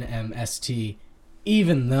NMST,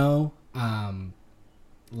 even though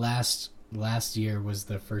last year was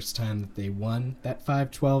the first time that they won that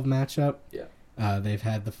 5-12 matchup. Yeah. They've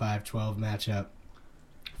had the 5-12 matchup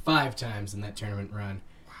 5 times in that tournament run.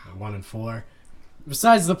 1-4.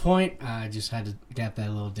 Besides the point, I just had to get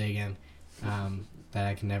that little dig in that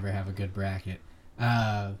I can never have a good bracket.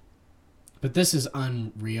 But this is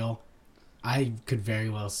unreal. I could very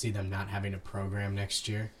well see them not having a program next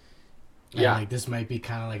year. Yeah. And, this might be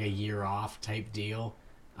kind of a year off type deal.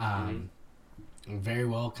 Very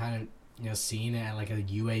well kind of, seeing it at a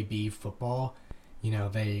UAB football.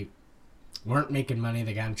 They weren't making money.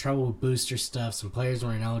 They got in trouble with booster stuff. Some players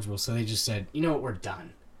weren't eligible, so they just said, we're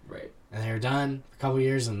done. Right. And they were done for a couple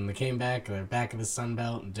years, and they came back. They're back in the Sun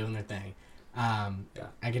Belt and doing their thing. I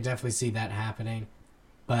could definitely see that happening.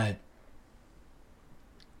 But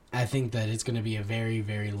I think that it's going to be a very,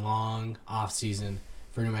 very long offseason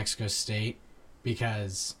for New Mexico State,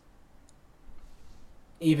 because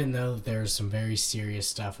even though there's some very serious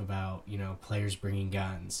stuff about, players bringing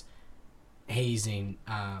guns, hazing,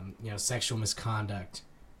 sexual misconduct,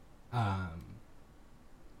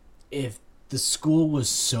 if the school was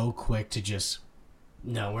so quick to just,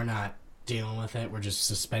 no, we're not dealing with it, we're just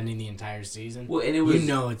suspending the entire season, well, and it was,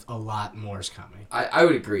 it's a lot more is coming. I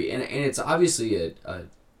would agree. And it's obviously a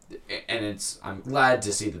I'm glad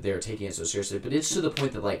to see that they're taking it so seriously, but it's to the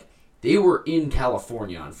point that, like, they were in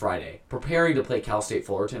California on Friday, preparing to play Cal State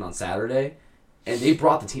Fullerton on Saturday, and they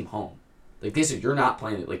brought the team home. Like, they said, you're not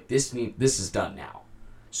playing it. Like, this is done now.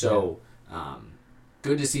 So,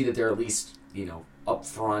 good to see that they're at least, up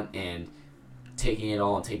front and taking it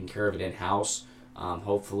all and taking care of it in-house,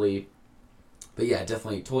 hopefully. But, yeah,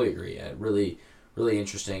 definitely, totally agree. Really, really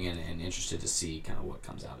interesting and interested to see kind of what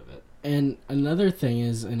comes out of it. And another thing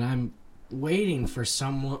is, and I'm waiting for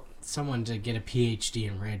someone to get a PhD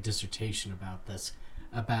and write a dissertation about this,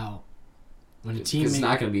 about when a team... It's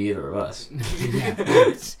not going to be either of us. Yeah.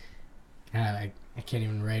 God, I can't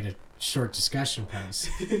even write a short discussion post.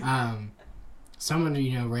 Someone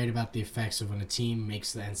to, write about the effects of when a team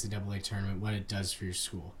makes the NCAA tournament, what it does for your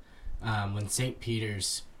school. When St.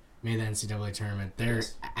 Peter's made the NCAA tournament, their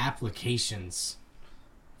applications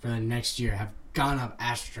for the next year have gone up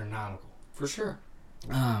astronomical. For sure.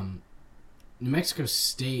 New Mexico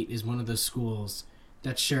State is one of those schools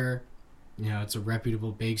that, sure, it's a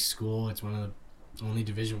reputable big school. It's one of the only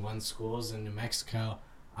Division I schools in New Mexico.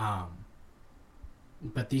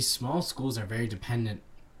 But these small schools are very dependent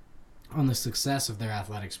on the success of their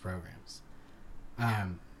athletics programs.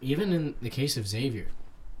 Even in the case of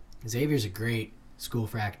Xavier's a great school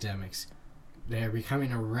for academics. They're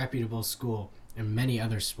becoming a reputable school in many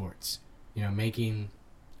other sports. Making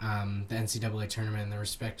the NCAA tournament in their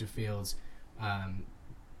respective fields,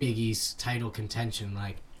 Big East title contention.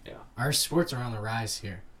 Our sports are on the rise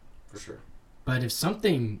here. For sure. But if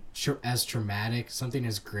something as traumatic, something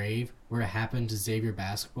as grave were to happen to Xavier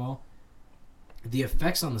basketball, the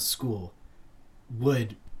effects on the school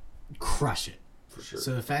would crush it. For sure.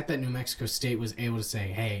 So the fact that New Mexico State was able to say,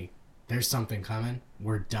 hey, there's something coming,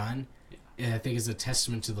 we're done, I think is a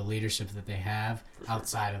testament to the leadership that they have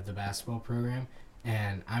outside of the basketball program.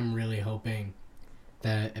 And I'm really hoping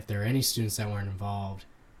that if there are any students that weren't involved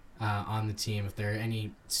on the team, if there are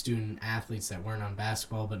any student athletes that weren't on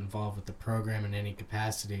basketball but involved with the program in any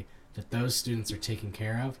capacity, that those students are taken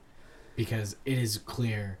care of, because it is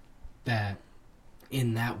clear that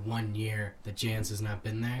in that 1 year that Jans has not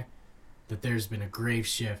been there, that there's been a grave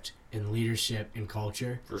shift in leadership and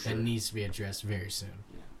culture that needs to be addressed very soon.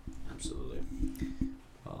 Yeah, absolutely.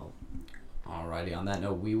 Well, alrighty. On that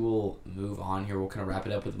note, we will move on here. We'll kind of wrap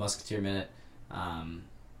it up with the Musketeer Minute.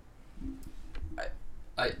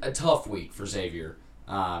 A tough week for Xavier.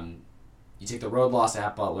 You take the road loss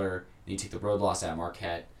at Butler, and you take the road loss at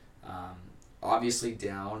Marquette. Obviously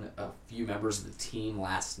down a few members of the team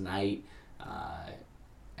last night,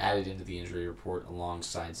 added into the injury report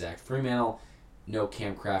alongside Zach Fremantle. No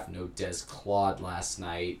Cam Kraft, no Des Claude last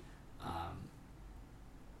night.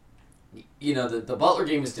 The Butler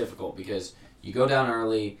game is difficult because you go down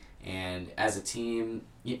early, and as a team,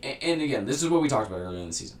 and again, this is what we talked about earlier in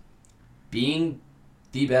the season. Being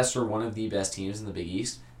the best or one of the best teams in the Big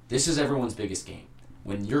East, this is everyone's biggest game.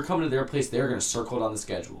 When you're coming to their place, they're going to circle it on the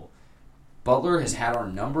schedule. Butler has had our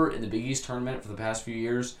number in the Big East tournament for the past few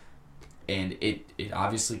years, and it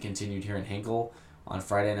obviously continued here in Hinkle on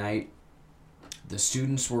Friday night. The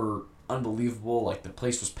students were unbelievable. Like, the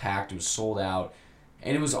place was packed. It was sold out.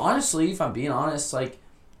 And it was honestly, if I'm being honest, like,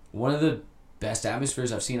 one of the best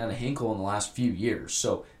atmospheres I've seen out of Hinkle in the last few years.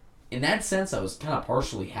 So, in that sense, I was kind of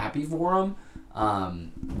partially happy for them.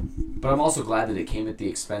 But I'm also glad that it came at the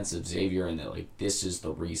expense of Xavier, and that, like, this is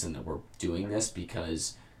the reason that we're doing this,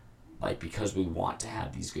 because we want to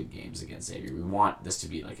have these good games against Xavier. We want this to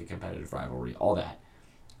be, like, a competitive rivalry, all that.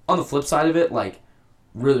 On the flip side of it, like,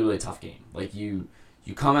 really, really tough game. Like, you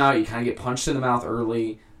come out, you kind of get punched in the mouth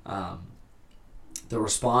early. The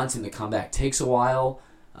response and the comeback takes a while.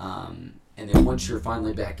 And then once you're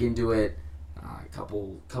finally back into it, a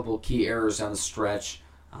couple key errors down the stretch.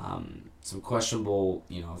 Some questionable,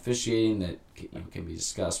 officiating that can be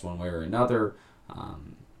discussed one way or another.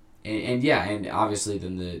 And obviously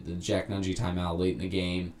then the Jack Nungy timeout late in the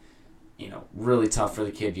game, really tough for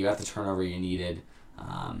the kid. You got the turnover you needed,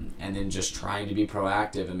 and then just trying to be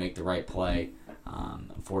proactive and make the right play.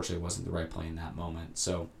 Unfortunately, it wasn't the right play in that moment.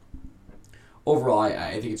 So overall,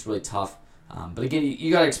 I think it's really tough. But again,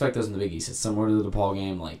 you got to expect those in the Big East. It's similar to the DePaul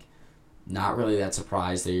game. Like, not really that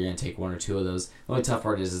surprised that you're going to take one or two of those. The only tough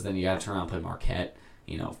part is then you got to turn around and play Marquette,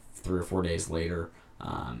 3 or 4 days later.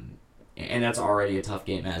 And that's already a tough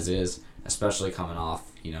game as is, especially coming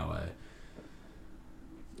off, a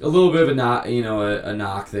little bit of a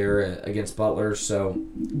knock there against Butler. So,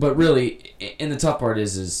 but really, and the tough part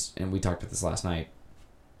is, and we talked about this last night,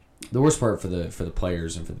 the worst part for the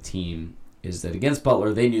players and for the team is that against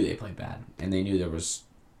Butler, they knew they played bad, and they knew there was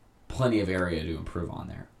plenty of area to improve on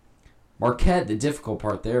there. Marquette, the difficult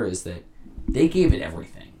part there is that they gave it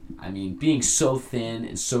everything. I mean, being so thin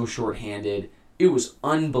and so shorthanded, it was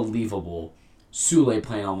unbelievable. Sule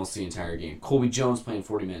playing almost the entire game. Colby Jones playing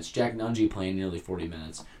 40 minutes. Jack Nungy playing nearly 40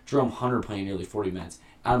 minutes. Jerome Hunter playing nearly 40 minutes.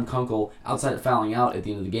 Adam Kunkel, outside of fouling out at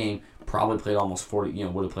the end of the game, probably played almost 40,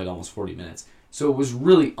 would have played almost 40 minutes. So it was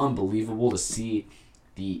really unbelievable to see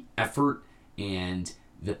the effort and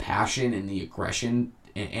the passion and the aggression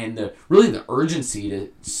and the urgency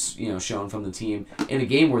to shown from the team in a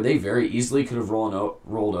game where they very easily could have rolled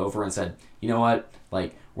over and said, you know what,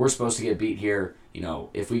 like, we're supposed to get beat here.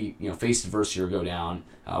 If we face adversity or go down,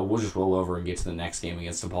 we'll just roll over and get to the next game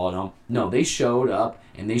against DePaul at home. No, they showed up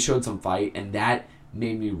and they showed some fight, and that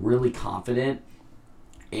made me really confident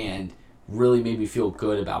and really made me feel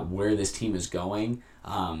good about where this team is going.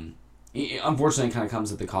 Unfortunately, it kind of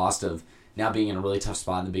comes at the cost of now being in a really tough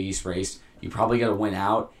spot in the Big East race. You probably got to win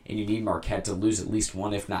out, and you need Marquette to lose at least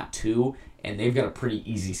one, if not two, and they've got a pretty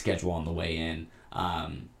easy schedule on the way in,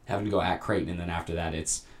 having to go at Creighton, and then after that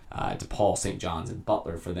it's DePaul, St. John's, and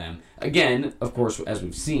Butler for them. Again, of course, as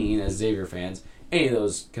we've seen as Xavier fans, any of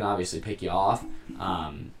those can obviously pick you off,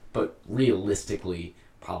 but realistically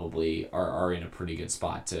probably are in a pretty good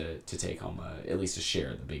spot to take home at least a share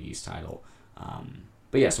of the Big East title.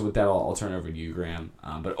 But yeah, so with that, I'll turn it over to you, Graham.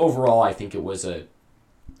 But overall, I think it was a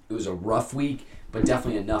rough week, but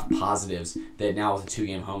definitely enough positives that now with a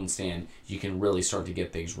 2-game homestand, you can really start to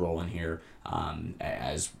get things rolling here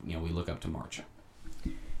as we look up to March.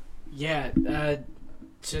 Yeah,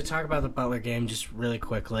 to talk about the Butler game just really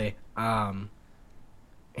quickly,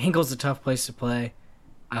 Hinkle's a tough place to play,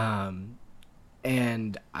 and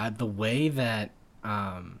the way that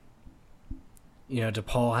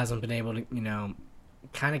DePaul hasn't been able to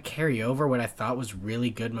kind of carry over what I thought was really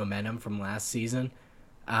good momentum from last season,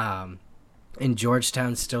 and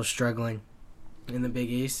Georgetown's still struggling in the Big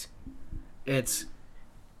East. It's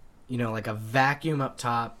like a vacuum up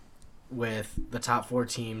top, with the top 4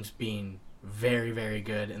 teams being very, very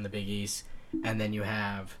good in the Big East. And then you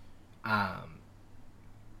have,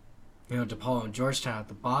 DePaul and Georgetown at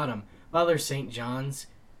the bottom. Butler, St. John's,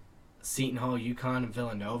 Seton Hall, UConn, and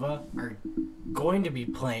Villanova are going to be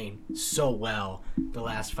playing so well the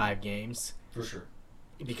last 5 games. For sure.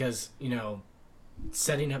 Because,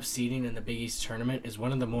 setting up seeding in the Big East tournament is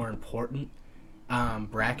one of the more important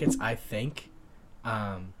brackets, I think.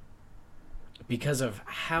 Because of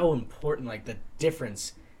how important, the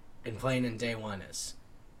difference in playing in day one is.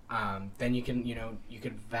 Then you can, you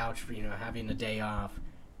could vouch for, having a day off.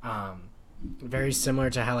 Very similar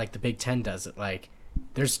to how, the Big Ten does it.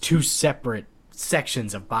 There's 2 separate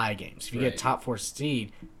sections of bye games. If you get top 4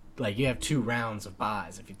 seed, you have 2 rounds of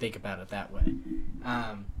byes, if you think about it that way.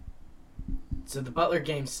 So the Butler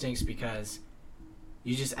game stinks because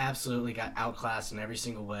you just absolutely got outclassed in every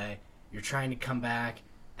single way. You're trying to come back,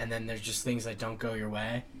 and then there's just things that don't go your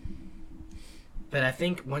way. But I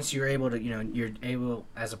think once you're able to, you're able,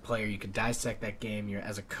 as a player, you could dissect that game.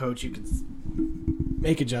 As a coach, you could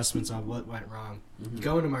make adjustments on what went wrong. Mm-hmm. You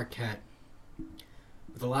go into Marquette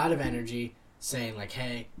with a lot of energy, saying,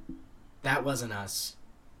 hey, that wasn't us.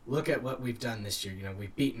 Look at what we've done this year.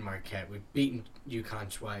 We've beaten Marquette. We've beaten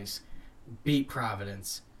UConn twice. Beat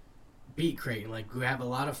Providence. Beat Creighton. We have a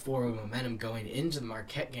lot of forward momentum going into the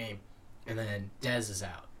Marquette game, and then Dez is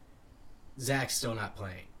out. Zach's still not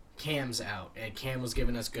playing. Cam's out, and Cam was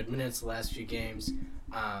giving us good minutes the last few games.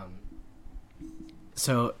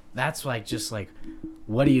 So that's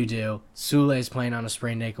what do you do? Sule's playing on a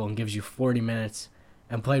sprained ankle and gives you 40 minutes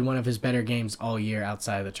and played one of his better games all year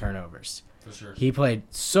outside of the turnovers. For sure. He played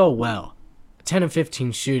so well. 10 of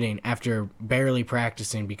 15 shooting after barely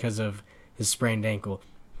practicing because of his sprained ankle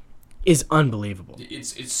is unbelievable.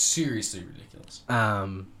 It's seriously ridiculous.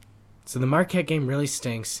 So the Marquette game really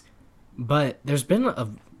stinks. But there's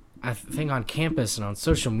been I think on campus and on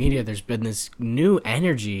social media, there's been this new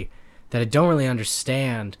energy that I don't really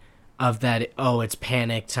understand of that, it's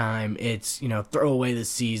panic time. It's, throw away the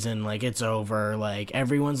season. It's over.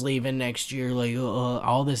 Everyone's leaving next year.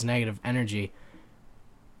 All this negative energy.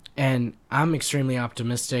 And I'm extremely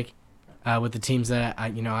optimistic with the teams that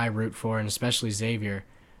I root for, and especially Xavier.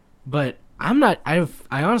 But I'm not, I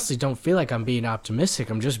honestly don't feel like I'm being optimistic.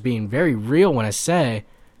 I'm just being very real when I say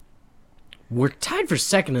we're tied for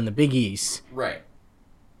second in the Big East. Right.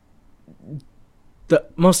 The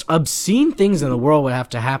most obscene things in the world would have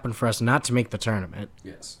to happen for us not to make the tournament.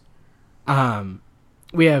 Yes.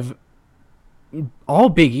 We have all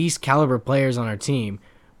Big East caliber players on our team.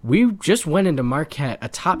 We just went into Marquette, a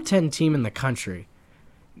top 10 team in the country.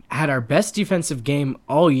 Had our best defensive game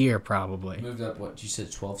all year, probably. Moved up, you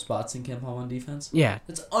said 12 spots in Ken Palm on defense? Yeah.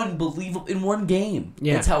 That's unbelievable. In one game.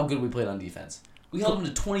 Yeah. That's how good we played on defense. We held them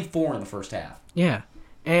to 24 in the first half. Yeah.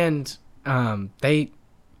 And they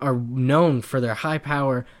are known for their high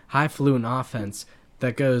power, highfalutin offense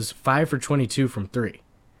that goes 5 for 22 from 3.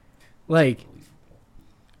 Like,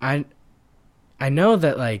 I know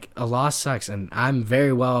that, like, a loss sucks, and I'm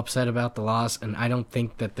very well upset about the loss, and I don't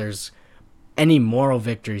think that there's any moral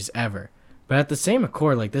victories ever. But at the same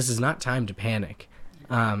accord, like, this is not time to panic.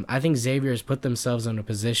 I think Xavier has put themselves in a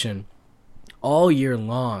position all year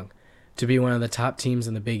long to be one of the top teams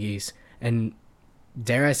in the Big East, and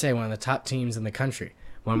dare I say, one of the top teams in the country.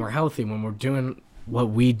 When we're healthy, when we're doing what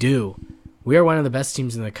we do, we are one of the best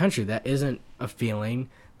teams in the country. That isn't a feeling.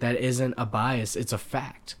 That isn't a bias. It's a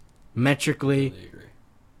fact. Metrically,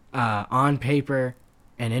 on paper,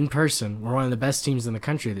 and in person, we're one of the best teams in the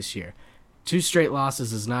country this year. 2 straight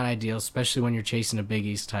losses is not ideal, especially when you're chasing a Big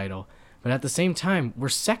East title. But at the same time, we're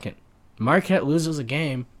second. Marquette loses a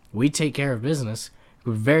game. We take care of business.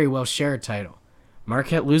 We very well share a title.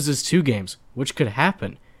 Marquette loses 2 games, which could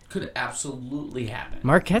happen. Could absolutely happen.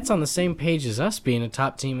 Marquette's on the same page as us being a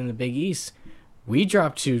top team in the Big East. We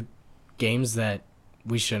dropped 2 games that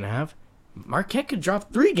we shouldn't have. Marquette could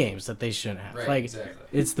drop 3 games that they shouldn't have. Right, exactly.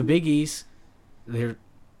 It's the Big East. There's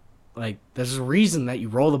a reason that you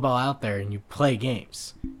roll the ball out there and you play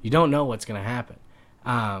games. You don't know what's going to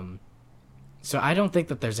happen. So I don't think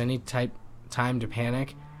that there's any time to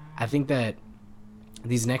panic. I think that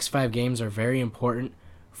these next 5 games are very important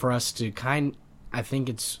for us to I think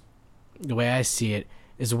it's, the way I see it,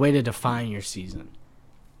 is a way to define your season.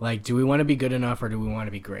 Like, do we want to be good enough or do we want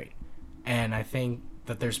to be great? And I think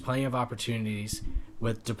that there's plenty of opportunities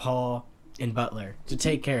with DePaul and Butler to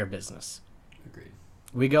take care of business. Agreed.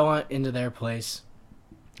 We go on into their place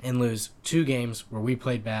and lose 2 games where we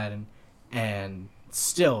played bad and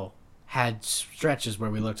still had stretches where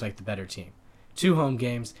we looked like the better team. 2 home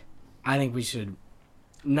games. I think we should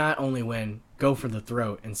not only win, go for the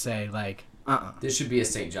throat and say, like, This should be a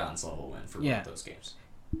St. John's level win for both those games.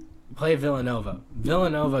 Play Villanova.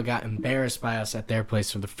 Villanova got embarrassed by us at their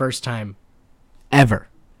place for the first time ever.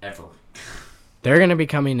 They're going to be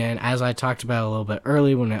coming in, as I talked about a little bit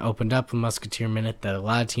early when I opened up the Musketeer Minute, that a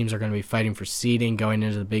lot of teams are going to be fighting for seeding going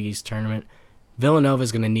into the Big East tournament. Villanova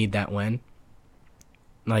is going to need that win.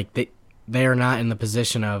 Like, they are not in the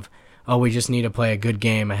position of, oh, we just need to play a good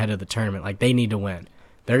game ahead of the tournament. Like, they need to win.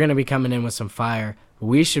 They're going to be coming in with some fire.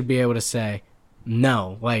 We should be able to say,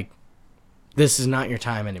 no, like, this is not your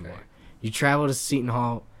time anymore. Right. You travel to Seton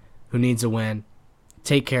Hall, who needs a win.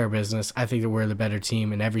 Take care of business. I think that we're the better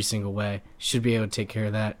team in every single way. Should be able to take care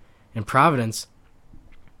of that. And Providence,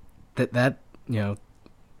 that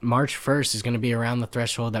March 1st is going to be around the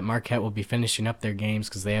threshold that Marquette will be finishing up their games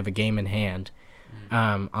because they have a game in hand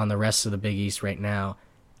on the rest of the Big East right now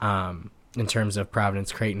in terms of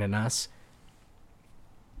Providence, Creighton, and us.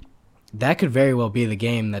 That could very well be the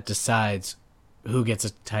game that decides who gets a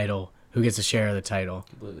title, who gets a share of the title,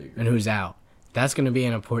 and who's out. That's going to be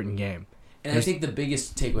an important game. And I think the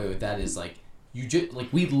biggest takeaway with that is, like,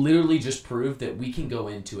 we literally just proved that we can go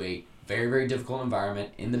into a very, very difficult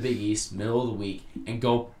environment in the Big East, middle of the week, and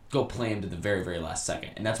go play them to the very, very last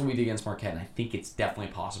second. And that's what we did against Marquette, and I think it's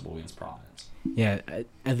definitely possible against Providence. Yeah,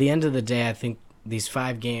 at the end of the day, I think these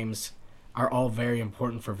 5 games are all very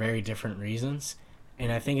important for very different reasons.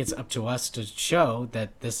 And I think it's up to us to show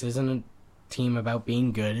that this isn't a team about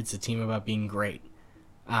being good. It's a team about being great.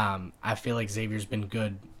 I feel like Xavier's been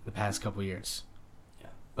good the past couple years. Yeah.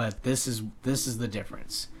 But this is the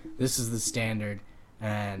difference. This is the standard.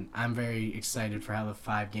 And I'm very excited for how the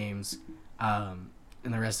 5 games and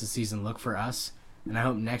the rest of the season look for us. And I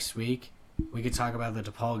hope next week we could talk about the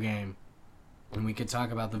DePaul game and we could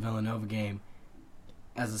talk about the Villanova game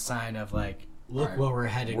as a sign of, like, look right, where we're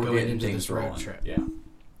headed going into this road trip. Yeah.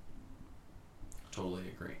 Totally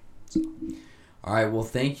agree. So, all right, well,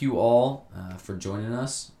 thank you all for joining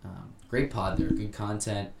us. Great pod there. Good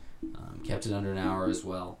content. Kept it under an hour as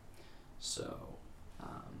well. So,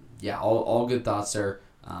 all good thoughts there.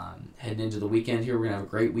 Heading into the weekend here, we're going to have a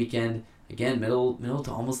great weekend. Again, middle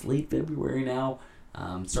to almost late February now.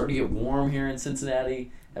 Starting to get warm here in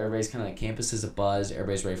Cincinnati. Everybody's kind of, campus is a buzz.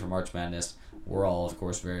 Everybody's ready for March Madness. We're all, of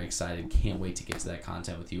course, very excited. Can't wait to get to that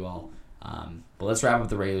content with you all. But let's wrap up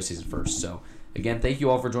the regular season first. So, again, thank you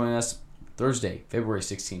all for joining us. Thursday, February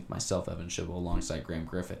 16th, myself, Evan Schibel, alongside Graham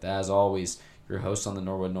Griffith. As always, your host on the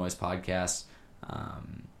Norwood Noise podcast.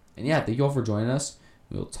 Thank you all for joining us.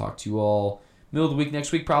 We'll talk to you all middle of the week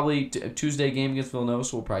next week, probably Tuesday game against Villanova,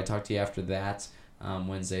 so we'll probably talk to you after that.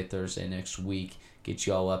 Wednesday, Thursday next week. Get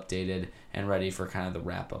you all updated and ready for kind of the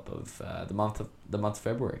wrap-up of the month of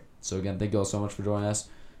February. So, again, thank you all so much for joining us,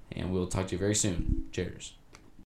 and we'll talk to you very soon. Cheers.